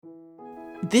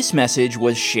This message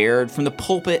was shared from the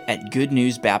pulpit at Good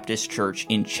News Baptist Church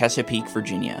in Chesapeake,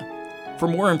 Virginia. For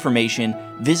more information,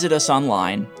 visit us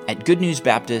online at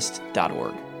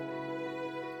goodnewsbaptist.org.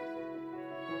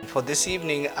 For this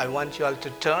evening, I want you all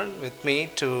to turn with me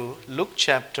to Luke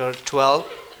chapter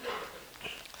 12.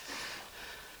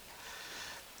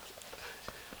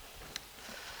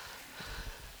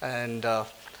 And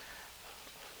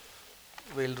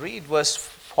we'll read verse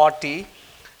 40.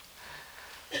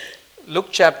 Luke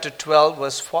chapter 12,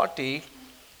 verse 40.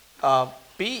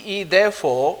 Be ye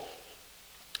therefore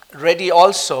ready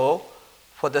also,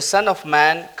 for the Son of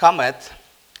Man cometh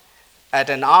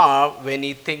at an hour when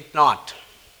ye think not.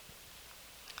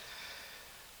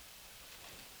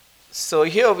 So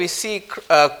here we see,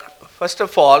 first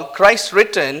of all, Christ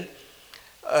written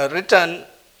at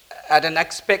an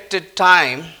expected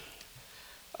time,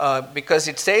 because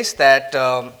it says that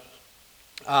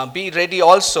be ready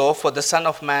also, for the Son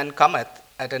of Man cometh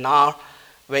at an hour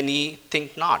when ye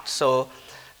think not. So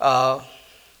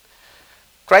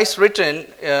Christ written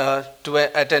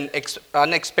at an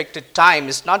unexpected time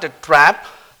is not a trap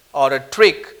or a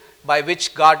trick by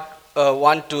which God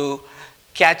want to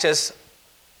catch us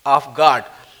off guard.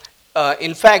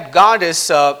 In fact, God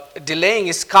is delaying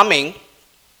His coming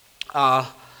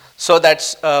so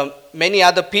that many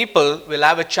other people will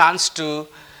have a chance to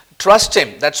trust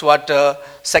Him. That's what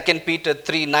 2 Peter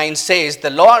 3:9 says.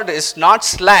 The Lord is not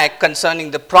slack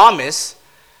concerning the promise,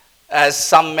 as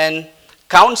some men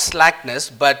count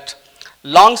slackness, but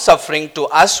long-suffering to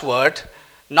usward,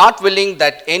 not willing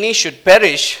that any should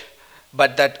perish,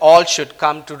 but that all should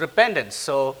come to repentance.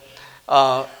 So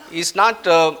He's not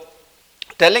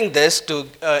telling this to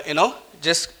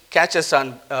just catch us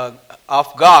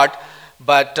off guard,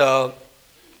 but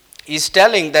He's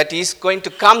telling that He's going to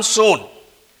come soon,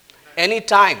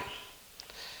 anytime,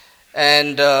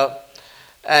 and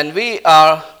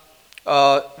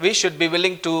we should be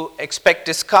willing to expect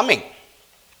His coming.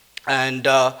 And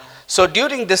so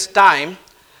during this time,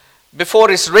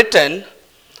 before it's written,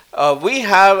 we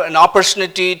have an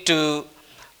opportunity to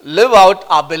live out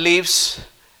our beliefs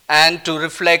and to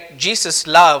reflect Jesus'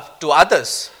 love to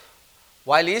others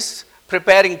while He's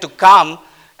preparing to come,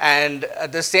 and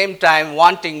at the same time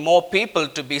wanting more people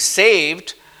to be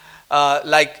saved.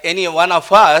 Like any one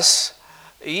of us,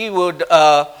 we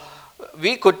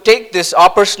could take this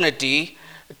opportunity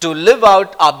to live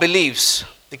out our beliefs,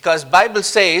 because Bible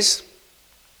says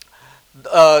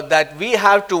that we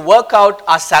have to work out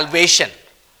our salvation.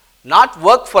 Not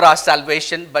work for our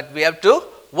salvation, but we have to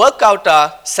work out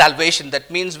our salvation. That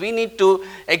means we need to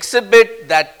exhibit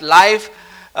that life,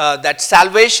 that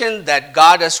salvation that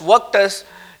God has worked us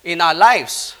in our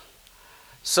lives.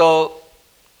 So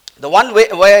the one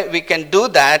way we can do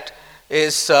that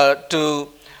is to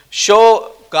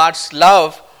show God's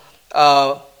love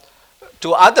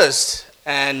to others,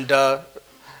 and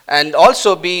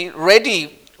also be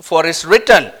ready for His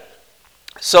return.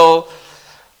 So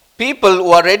people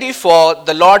who are ready for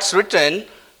the Lord's return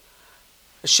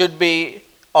should be,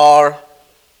 or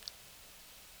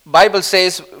Bible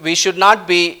says we should not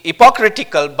be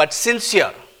hypocritical but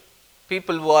sincere.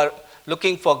 People who are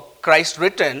looking for Christ's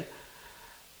return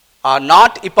are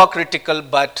not hypocritical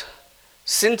but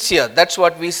sincere. That's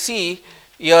what we see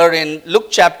here in Luke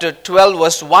chapter 12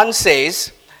 verse 1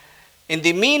 says, in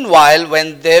the meanwhile,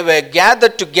 when they were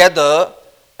gathered together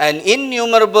an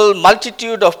innumerable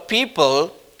multitude of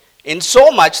people,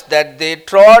 insomuch that they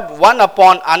trod one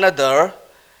upon another,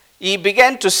 He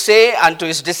began to say unto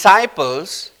His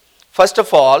disciples, first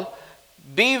of all,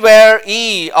 beware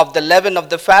ye of the leaven of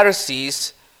the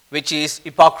Pharisees, which is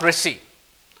hypocrisy.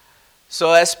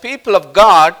 So as people of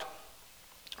God,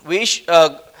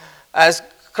 as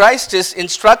Christ is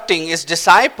instructing His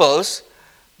disciples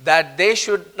that they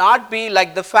should not be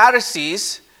like the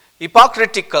Pharisees,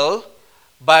 hypocritical,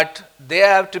 but they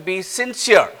have to be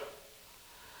sincere.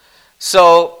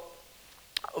 So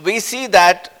we see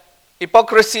that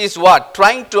hypocrisy is what?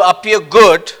 Trying to appear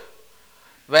good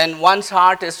when one's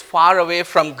heart is far away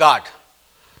from God.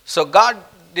 So God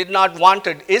did not want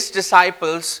His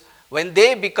disciples, when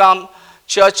they become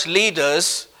church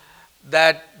leaders,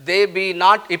 that they be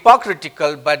not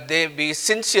hypocritical, but they be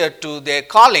sincere to their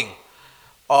calling,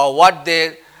 or what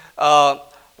they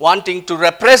wanting to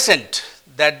represent,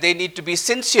 that they need to be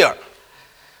sincere.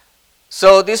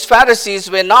 So these Pharisees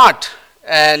were not,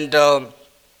 and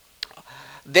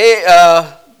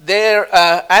their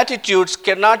attitudes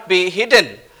cannot be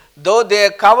hidden, though they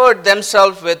covered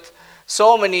themselves with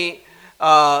so many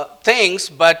things,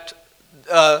 but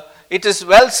it is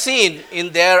well seen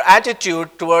in their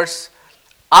attitude towards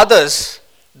others.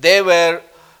 They were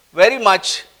very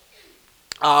much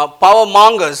power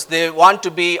mongers. They want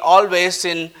to be always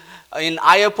in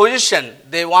higher position.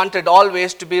 They wanted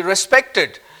always to be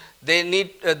respected.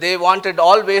 They wanted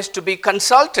always to be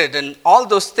consulted, and all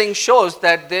those things shows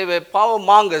that they were power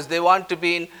mongers. They want to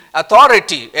be in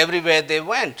authority everywhere they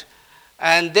went,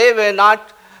 and they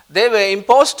were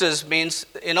imposters. Means,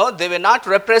 they were not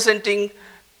representing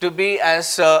to be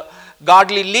as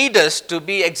godly leaders, to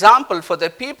be example for the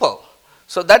people.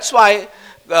 So that's why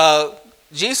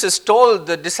Jesus told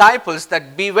the disciples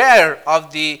that beware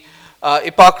of the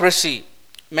hypocrisy,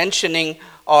 mentioning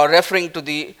or referring to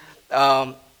the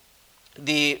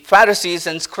Pharisees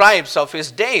and scribes of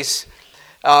his days.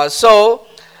 So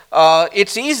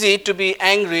it's easy to be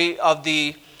angry of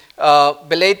the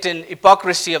blatant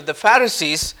hypocrisy of the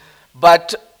Pharisees,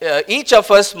 but each of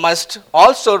us must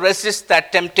also resist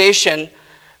that temptation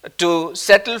to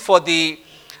settle for the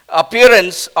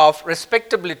appearance of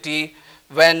respectability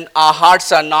when our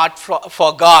hearts are not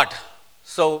for God.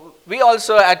 So we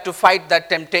also had to fight that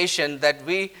temptation that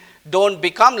we don't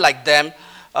become like them,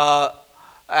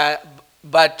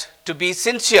 but to be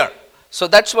sincere. So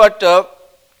that's what,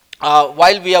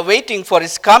 while we are waiting for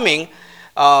his coming,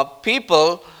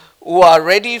 people who are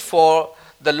ready for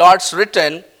the Lord's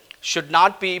return should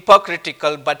not be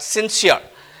hypocritical but sincere.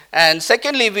 And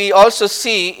secondly, we also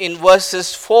see in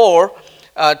verses 4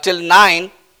 till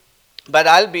 9, but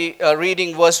I'll be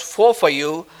reading verse 4 for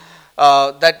you,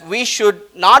 that we should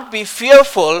not be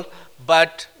fearful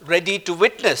but ready to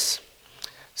witness.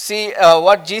 See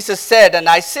what Jesus said, and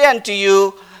I say unto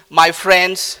you, my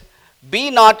friends,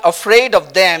 be not afraid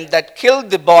of them that kill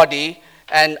the body,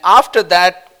 and after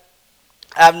that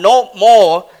have no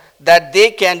more that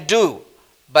they can do.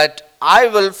 But I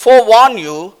will forewarn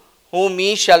you, whom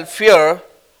ye shall fear.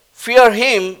 Fear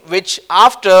him which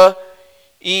after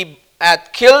he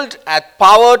hath killed hath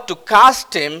power to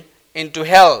cast him into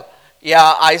hell.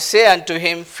 Yeah, I say unto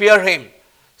him, fear him.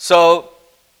 So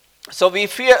we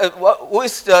fear. Who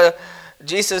is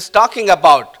Jesus talking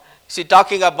about? Is he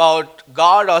talking about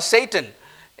God or Satan?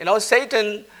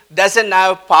 Satan doesn't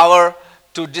have power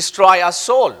to destroy our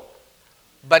soul,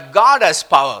 but God has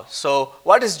power. So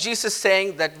what is Jesus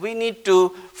saying? That we need to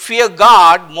fear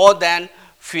God more than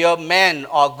fear men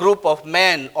or group of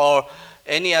men or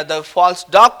any other false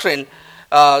doctrine.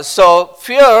 So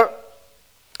fear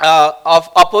of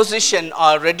opposition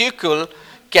or ridicule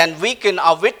can weaken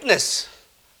our witness.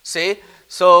 See?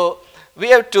 So we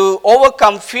have to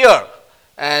overcome fear,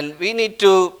 and we need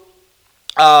to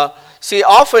see,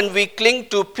 often we cling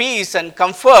to peace and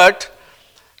comfort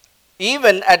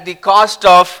even at the cost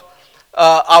of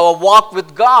our walk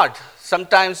with God.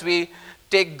 Sometimes we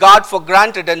take God for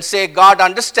granted and say, God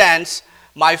understands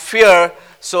my fear,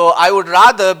 so I would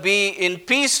rather be in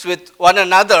peace with one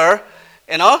another,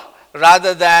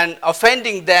 rather than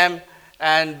offending them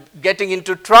and getting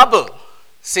into trouble.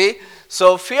 See?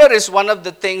 So fear is one of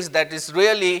the things that is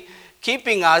really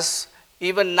keeping us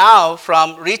even now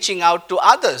from reaching out to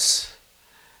others.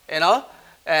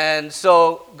 And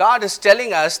so God is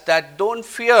telling us that don't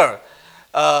fear.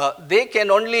 They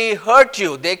can only hurt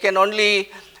you. They can only,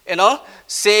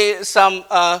 say some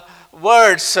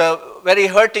words, very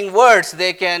hurting words.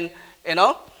 They can,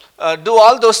 do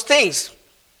all those things.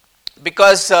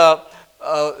 Because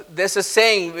there's a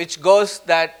saying which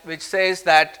says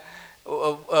that,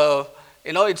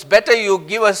 it's better you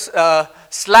give us a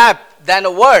slap than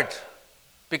a word,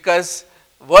 because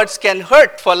words can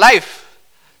hurt for life.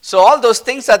 So all those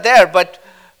things are there, but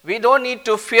we don't need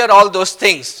to fear all those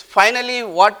things. Finally,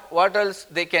 what else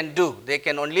they can do? They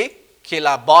can only kill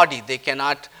our body. They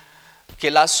cannot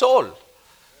kill our soul.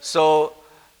 So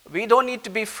we don't need to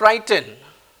be frightened,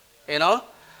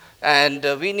 and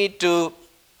we need to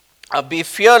be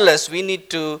fearless. We need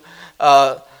to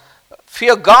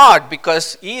fear God,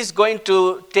 because he is going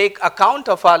to take account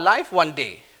of our life one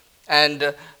day.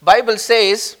 And Bible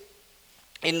says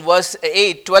in verse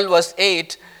 8, 12 verse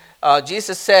 8,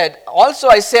 Jesus said, also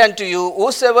I say unto you,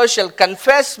 whosoever shall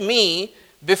confess me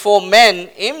before men,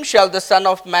 him shall the Son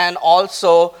of Man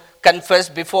also confess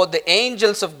before the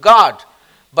angels of God.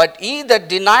 But he that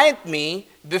denieth me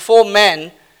before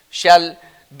men shall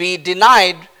be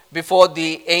denied before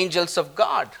the angels of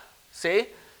God. See?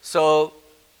 So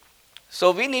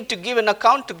we need to give an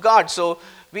account to God. So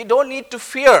we don't need to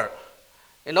fear.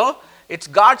 It's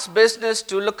God's business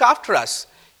to look after us.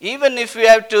 Even if we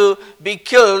have to be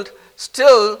killed,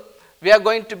 still we are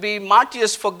going to be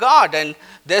martyrs for God. And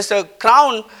there's a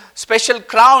crown, special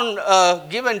crown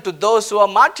given to those who are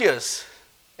martyrs.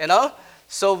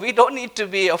 So we don't need to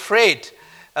be afraid.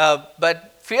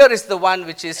 But fear is the one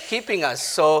which is keeping us.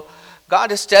 So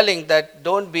God is telling that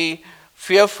don't be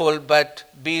fearful, but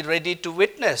be ready to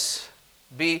witness.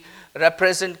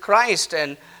 Represent Christ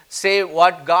and say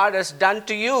what God has done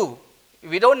to you.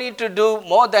 We don't need to do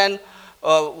more than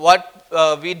what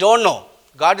we don't know.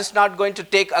 God is not going to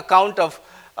take account of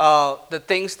the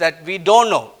things that we don't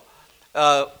know.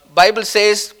 Bible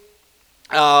says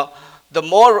the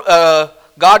more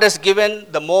God has given,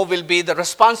 the more will be the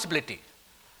responsibility.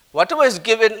 Whatever is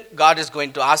given, God is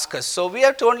going to ask us. So we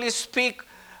have to only speak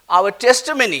our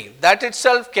testimony. That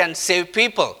itself can save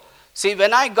people. See,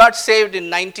 when I got saved in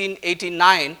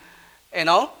 1989,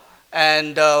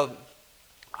 and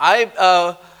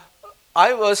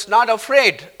I was not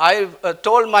afraid. I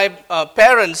told my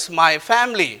parents, my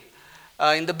family.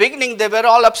 In the beginning, they were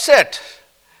all upset,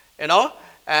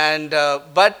 and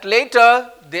but later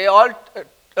they all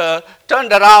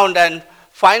turned around, and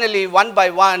finally, one by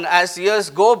one, as years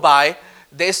go by,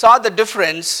 they saw the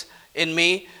difference in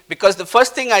me, because the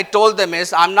first thing I told them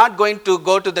is, I'm not going to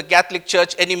go to the Catholic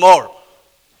Church anymore.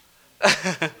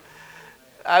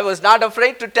 I was not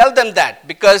afraid to tell them that,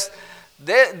 because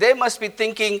they must be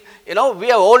thinking,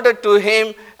 we are older to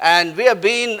him, and we have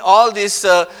been all these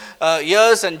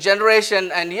years and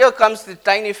generation, and here comes the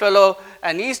tiny fellow,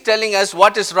 and he's telling us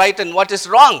what is right and what is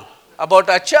wrong about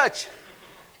our church.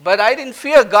 But I didn't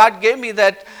fear. God gave me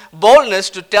that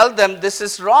boldness to tell them this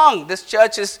is wrong. This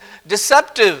church is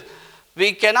deceptive.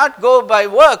 We cannot go by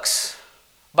works.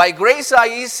 By grace are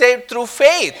ye saved through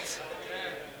faith,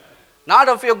 not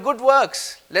of your good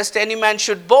works, lest any man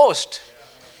should boast.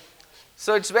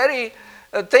 So it's very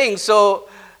thing. So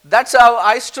that's how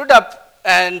I stood up,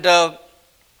 and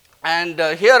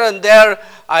here and there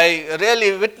I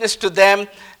really witnessed to them.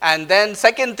 And then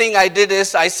second thing I did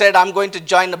is I said, I'm going to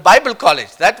join a Bible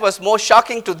college. That was more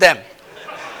shocking to them.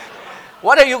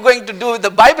 What are you going to do with the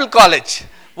Bible college?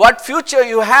 What future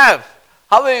you have?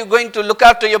 How are you going to look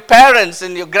after your parents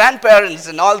and your grandparents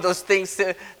and all those things?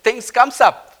 Things comes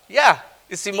up. Yeah,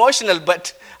 it's emotional,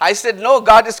 but I said, no,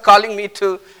 God is calling me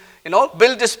to,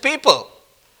 build his people.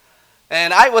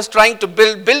 And I was trying to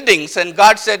build buildings, and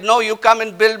God said, no, you come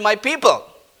and build my people.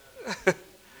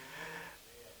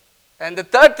 And the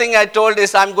third thing I told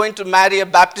is, I'm going to marry a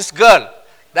Baptist girl.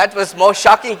 That was more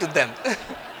shocking to them.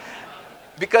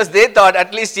 Because they thought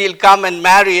at least he'll come and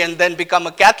marry and then become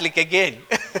a Catholic again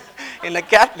in a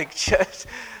Catholic church.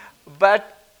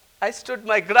 But I stood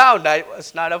my ground. I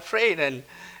was not afraid. And,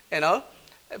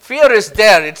 fear is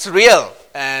there. It's real.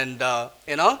 And,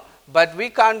 but we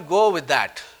can't go with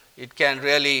that. It can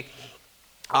really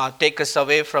take us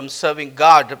away from serving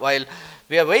God. While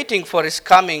we are waiting for his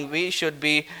coming, we should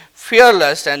be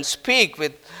fearless and speak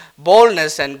with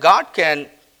boldness, and God can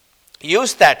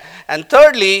use that. And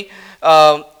thirdly,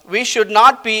 we should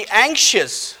not be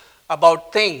anxious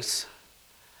about things,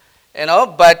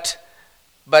 but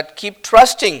keep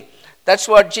trusting. That's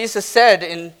what Jesus said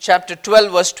in chapter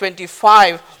 12, verse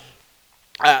 25.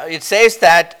 It says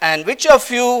that, and which of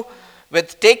you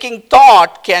with taking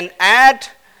thought can add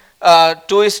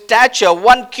to his stature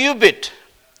 1 cubit?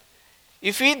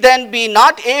 If he then be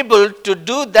not able to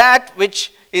do that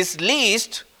which is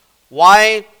least,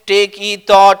 why take ye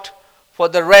thought for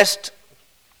the rest?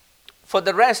 For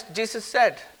the rest, Jesus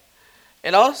said.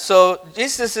 So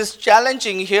Jesus is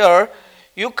challenging here.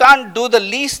 You can't do the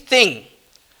least thing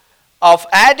of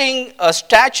adding a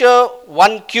stature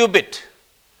 1 cubit.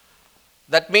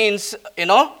 That means,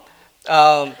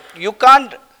 you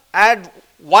can't add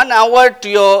 1 hour to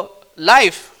your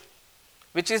life,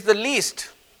 which is the least.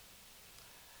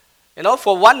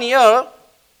 For 1 year,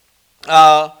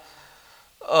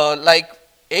 like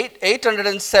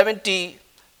 870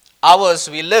 hours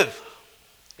we live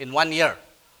in 1 year.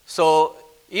 So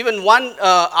even 1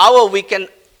 hour we can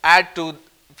add to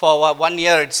for 1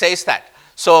 year, it says that.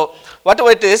 So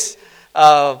whatever it is,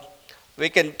 we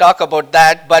can talk about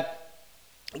that. But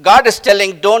God is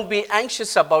telling, don't be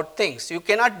anxious about things. You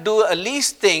cannot do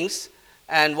least things,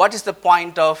 and what is the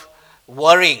point of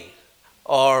worrying?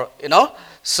 Or,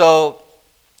 so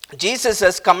Jesus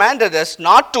has commanded us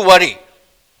not to worry.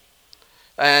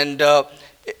 And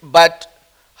but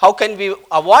how can we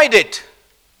avoid it?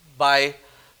 By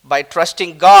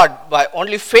trusting God. By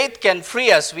only faith can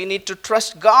free us. We need to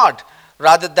trust God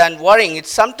rather than worrying.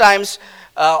 It's sometimes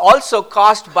also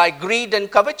caused by greed and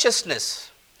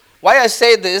covetousness. Why I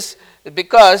say this?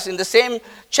 Because in the same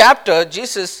chapter,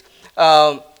 Jesus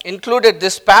included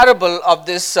this parable of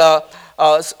this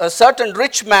a certain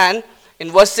rich man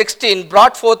in verse 16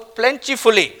 brought forth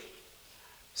plentifully.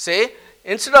 See,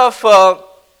 instead of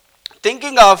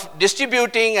thinking of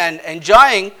distributing and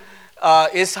enjoying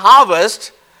his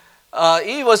harvest,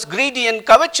 he was greedy and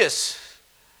covetous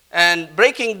and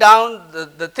breaking down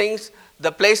the things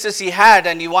the places he had,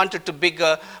 and he wanted to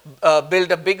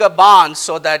build a bigger barn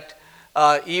so that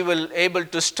he will able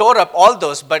to store up all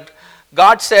those. But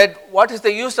God said, what is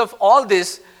the use of all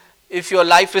this if your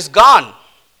life is gone?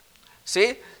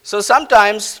 See, so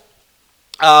sometimes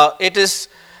it is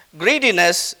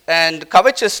greediness and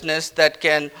covetousness that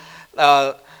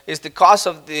is the cause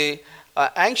of the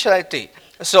anxiety.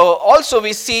 So also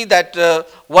we see that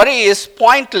worry is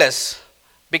pointless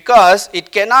because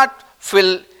it cannot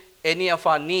fill any of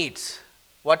our needs.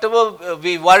 Whatever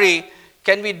we worry,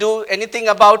 can we do anything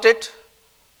about it?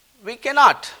 We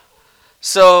cannot.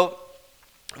 So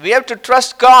we have to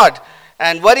trust God.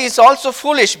 And worry is also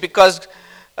foolish because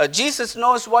Jesus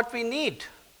knows what we need.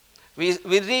 We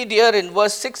read here in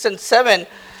verse 6 and 7,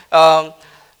 are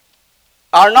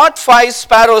not 5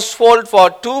 sparrows sold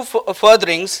for 2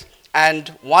 farthings, and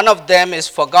one of them is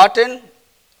forgotten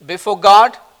before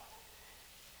God?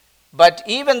 But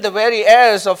even the very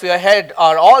hairs of your head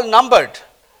are all numbered.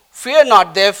 Fear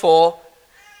not, therefore,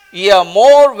 ye are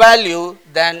more value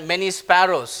than many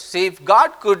sparrows. See, if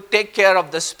God could take care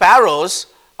of the sparrows,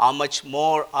 how much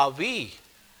more are we?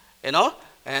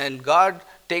 And God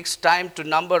takes time to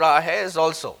number our hairs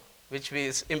also, which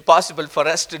is impossible for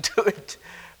us to do it.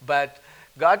 But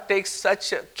God takes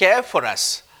such care for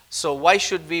us. So why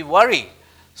should we worry?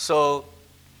 So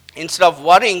instead of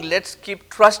worrying, let's keep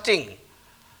trusting.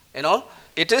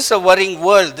 It is a worrying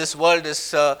world. This world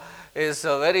is a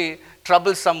very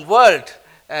troublesome world.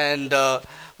 And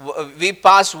we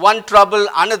pass one trouble,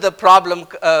 another problem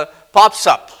pops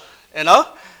up.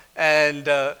 And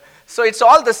so it's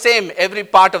all the same, every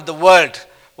part of the world.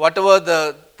 Whatever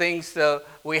the things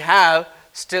we have,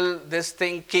 still this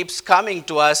thing keeps coming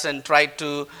to us and try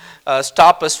to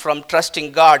stop us from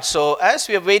trusting God. So as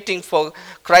we are waiting for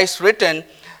Christ's return,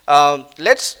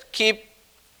 let's keep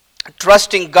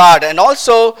trusting God. And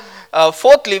also,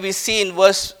 fourthly, we see in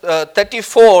verse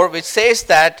 34, which says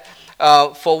that,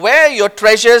 for where your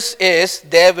treasures is,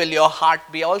 there will your heart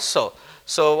be also.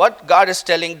 So what God is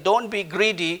telling, don't be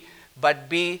greedy, but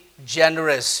be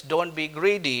generous. Don't be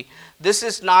greedy. This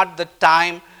is not the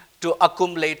time to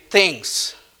accumulate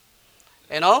things.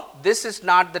 This is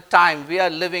not the time. We are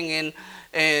living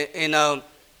in a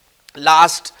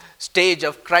last stage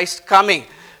of Christ's coming.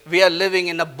 We are living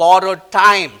in a borrowed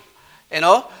time.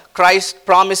 Christ's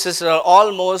promises are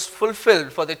almost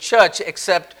fulfilled for the church,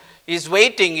 except he's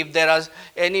waiting if there are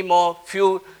any more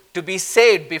few to be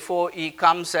saved before he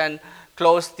comes and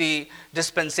close the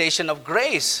dispensation of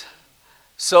grace.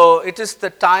 So it is the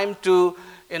time to,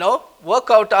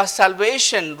 work out our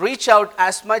salvation, reach out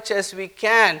as much as we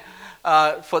can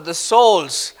for the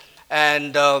souls,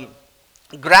 and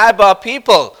grab our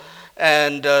people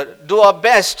and do our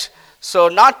best. So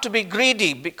not to be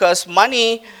greedy, because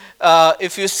money,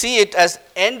 if you see it as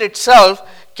end itself,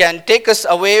 can take us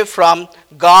away from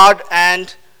God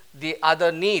and the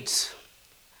other needs.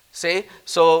 See,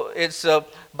 so it's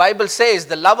Bible says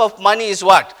the love of money is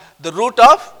what? The root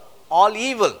of all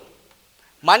evil.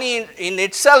 Money in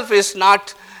itself is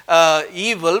not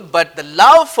evil, but the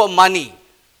love for money,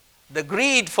 the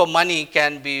greed for money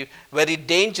can be very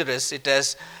dangerous. It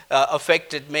has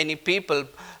affected many people.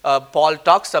 Paul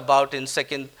talks about in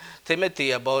 2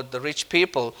 Timothy about the rich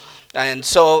people. And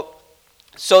so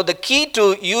the key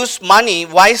to use money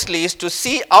wisely is to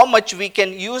see how much we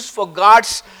can use for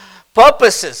God's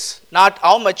purposes, not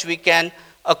how much we can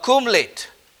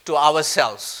accumulate to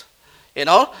ourselves.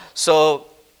 So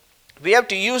we have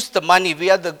to use the money. We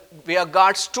are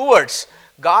God's stewards.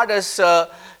 God has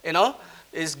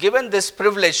is given this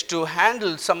privilege to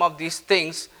handle some of these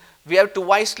things. We have to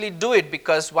wisely do it,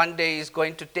 because one day He's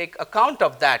going to take account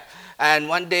of that. And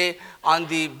one day, on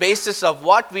the basis of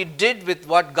what we did with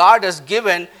what God has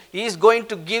given, He is going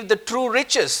to give the true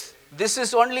riches. This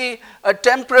is only a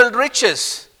temporal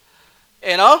riches.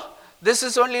 This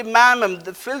is only mammon,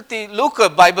 the filthy lucre,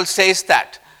 Bible says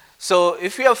that. So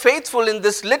if we are faithful in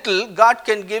this little, God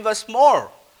can give us more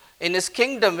in His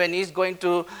kingdom when He's going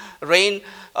to reign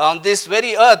on this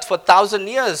very earth for 1,000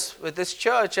 years with His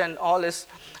church and all His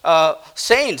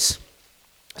saints.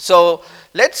 So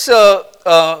let's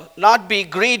not be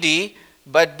greedy,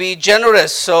 but be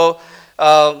generous. So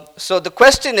the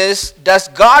question is, does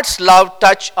God's love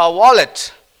touch our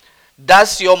wallet?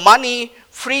 Does your money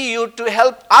free you to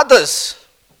help others?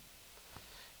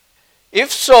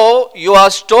 If so, you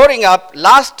are storing up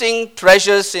lasting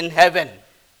treasures in heaven.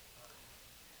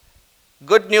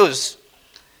 Good news.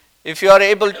 If you are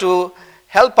able to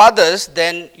help others,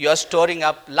 then you are storing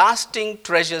up lasting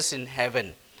treasures in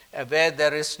heaven, where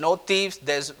there is no thieves,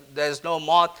 there's no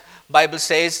moth. Bible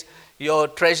says your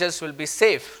treasures will be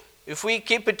safe. If we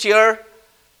keep it here,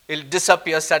 it will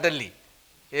disappear suddenly.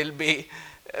 He'll be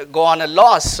go on a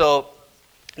loss. So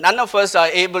none of us are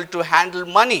able to handle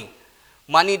money.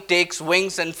 Money takes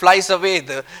wings and flies away.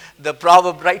 The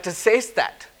proverb writer says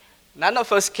that. None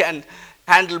of us can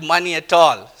handle money at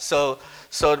all. So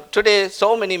today,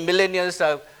 so many millionaires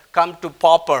have come to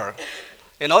pauper.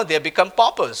 They become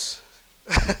paupers.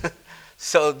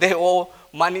 So they owe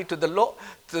money to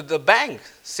the bank.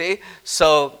 See?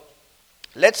 So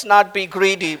let's not be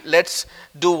greedy. Let's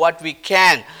do what we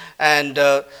can. And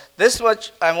this is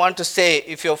what I want to say.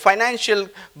 If your financial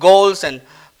goals and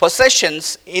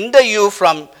possessions hinder you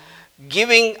from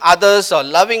giving others or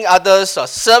loving others or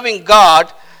serving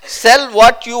God, sell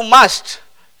what you must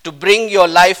to bring your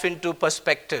life into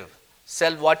perspective.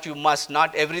 Sell what you must,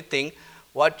 not everything.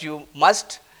 What you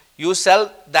must, you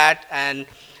sell that and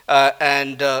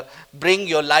bring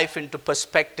your life into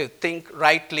perspective. Think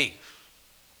rightly.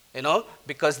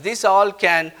 Because this all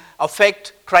can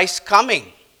affect Christ's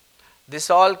coming. This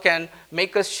all can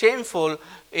make us shameful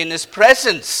in His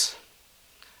presence.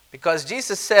 Because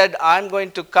Jesus said, I'm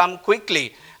going to come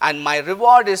quickly and my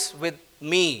reward is with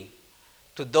me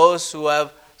to those who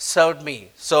have served me.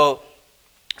 So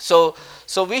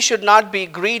we should not be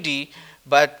greedy,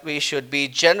 but we should be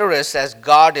generous as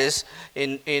God is.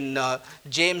 In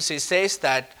James, he says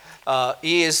that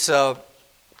he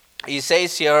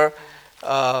says here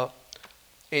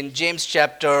in James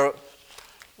chapter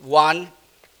 1,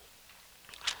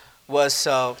 verse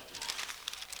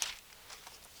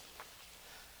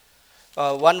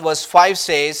 1 verse 5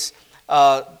 says,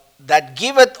 that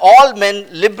giveth all men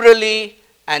liberally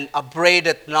and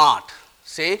upbraideth not.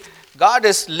 See, God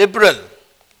is liberal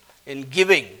in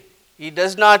giving. He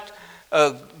does not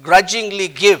grudgingly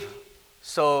give.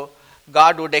 So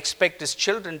God would expect His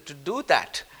children to do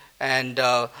that. And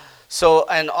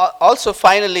also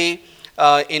finally,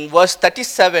 in verse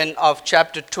 37 of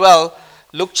chapter 12,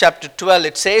 Luke chapter 12,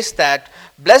 it says that,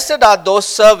 blessed are those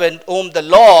servants whom the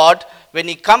Lord, when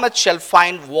He cometh, shall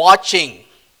find watching.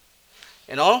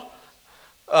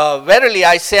 Verily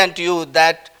I say unto you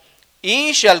that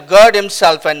He shall gird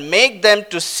Himself and make them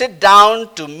to sit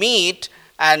down to meat,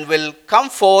 and will come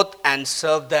forth and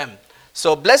serve them.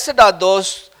 So blessed are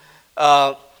those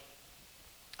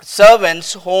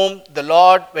servants whom the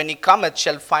Lord, when He cometh,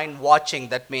 shall find watching.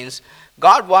 That means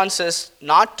God wants us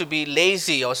not to be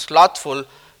lazy or slothful,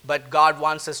 but God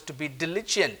wants us to be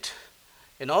diligent.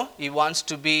 He wants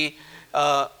to be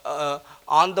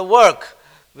on the work.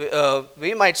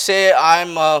 We might say,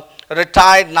 I'm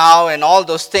retired now and all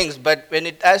those things, but when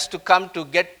it has to come to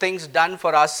get things done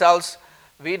for ourselves,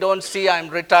 we don't see I'm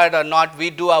retired or not.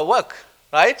 We do our work,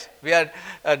 right? We are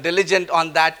diligent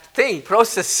on that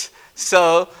process.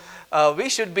 So we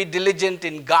should be diligent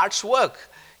in God's work,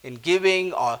 in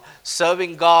giving or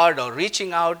serving God or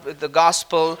reaching out with the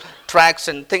gospel tracts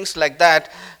and things like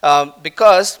that,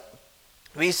 because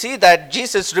we see that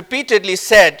Jesus repeatedly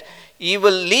said He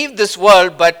will leave this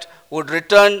world but would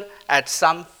return at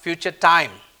some future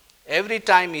time. Every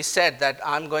time He said that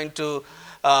I'm going to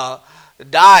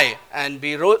die and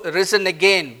be risen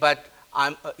again, but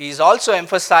He's also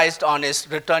emphasized on His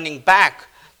returning back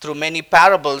through many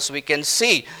parables we can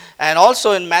see. And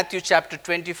also in Matthew chapter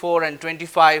 24 and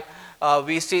 25,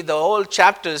 we see the whole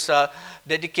chapters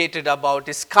dedicated about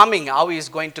His coming, how He is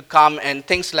going to come and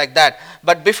things like that.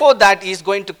 But before that, He is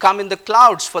going to come in the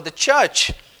clouds for the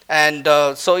church. And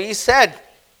so He said,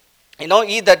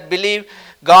 ye that believe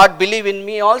God, believe in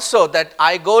me also, that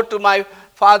I go to my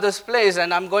Father's place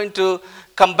and I'm going to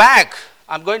come back.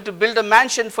 I'm going to build a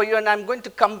mansion for you and I'm going to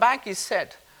come back, He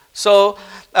said. So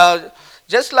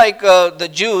just like the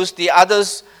Jews, the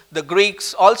others, the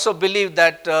Greeks also believed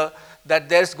that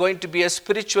there's going to be a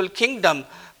spiritual kingdom.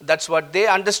 That's what they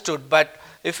understood. But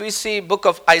if we see book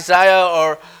of Isaiah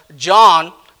or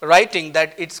John writing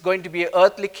that it's going to be an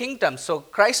earthly kingdom. So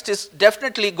Christ is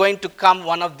definitely going to come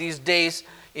one of these days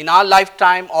in our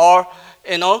lifetime or,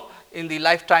 in the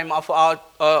lifetime of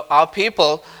our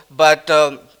people. But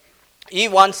He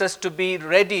wants us to be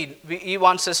ready. He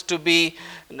wants us to be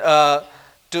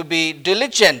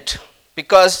diligent,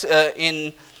 because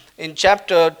in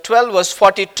chapter 12 verse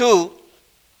 42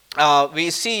 we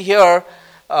see here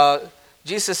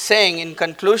Jesus saying in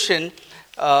conclusion,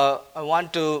 I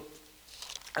want to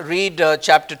read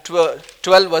chapter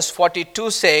 12 verse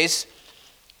 42 says,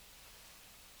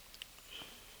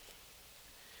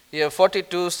 here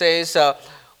 42 says,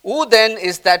 who then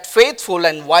is that faithful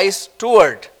and wise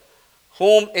steward,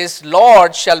 whom his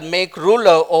Lord shall make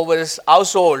ruler over his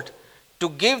household, to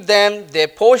give them their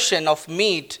portion of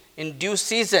meat in due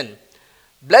season?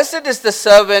 Blessed is the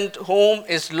servant whom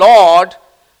his Lord,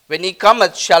 when he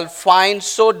cometh, shall find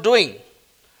so doing.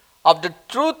 Of the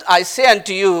truth I say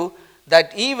unto you,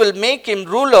 that ye will make him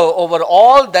ruler over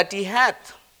all that he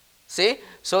hath. See?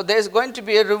 So there's going to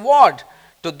be a reward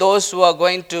to those who are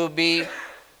going to be,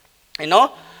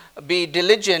 be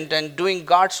diligent and doing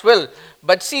God's will.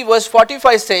 But see, verse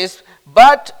 45 says,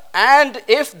 and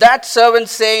if that servant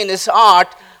say in his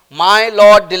heart, my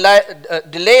Lord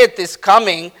delayeth his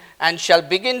coming, and shall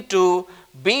begin to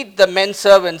beat the men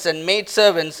servants and maid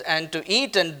servants, and to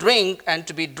eat and drink, and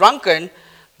to be drunken,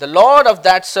 the Lord of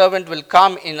that servant will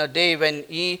come in a day when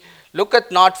he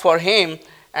looketh not for him,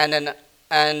 and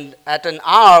at an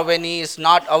hour when he is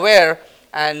not aware,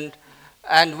 and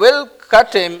will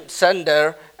cut him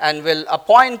sunder, and will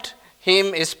appoint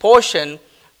him his portion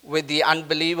with the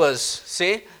unbelievers.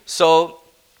 See? So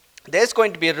there's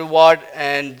going to be a reward,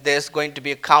 and there's going to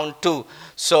be a count too.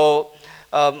 So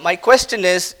my question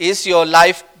is your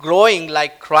life growing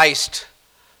like Christ,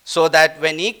 so that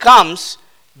when he comes,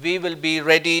 we will be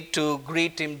ready to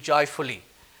greet him joyfully?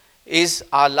 Is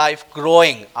our life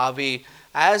growing? Are we,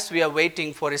 as we are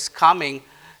waiting for his coming,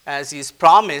 as he's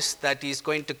promised that he's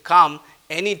going to come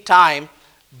any time,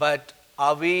 but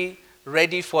are we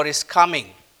ready for his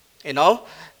coming?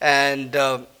 And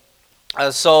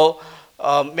so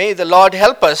may the Lord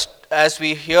help us as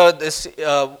we hear this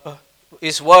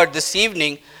his word this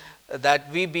evening,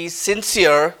 that we be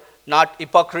sincere, not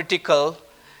hypocritical,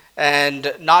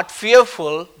 and not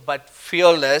fearful but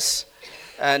fearless,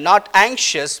 not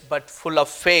anxious but full of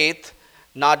faith,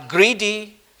 not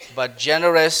greedy but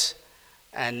generous,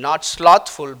 and not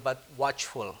slothful but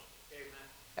watchful.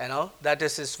 Amen. That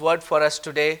is his word for us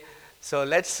today. So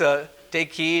let's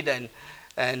take heed,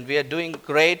 and we are doing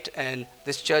great, and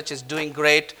this church is doing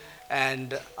great,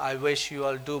 and I wish you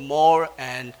all do more,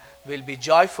 and we'll be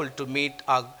joyful to meet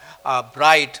our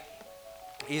bride.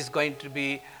 He's going to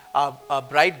be our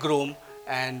bridegroom,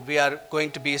 and we are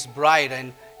going to be his bride,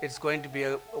 and it's going to be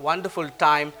a wonderful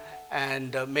time,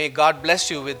 and may God bless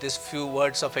you with these few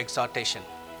words of exhortation.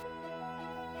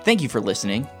 Thank you for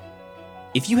listening.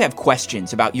 If you have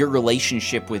questions about your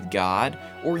relationship with God,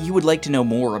 or you would like to know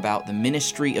more about the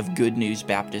ministry of Good News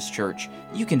Baptist Church,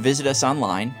 you can visit us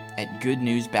online at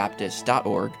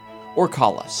goodnewsbaptist.org or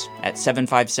call us at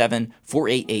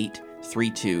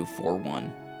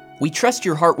 757-488-3241. We trust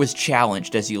your heart was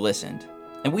challenged as you listened,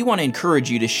 and we want to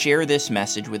encourage you to share this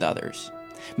message with others.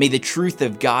 May the truth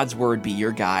of God's Word be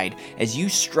your guide as you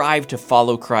strive to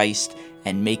follow Christ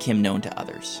and make Him known to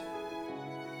others.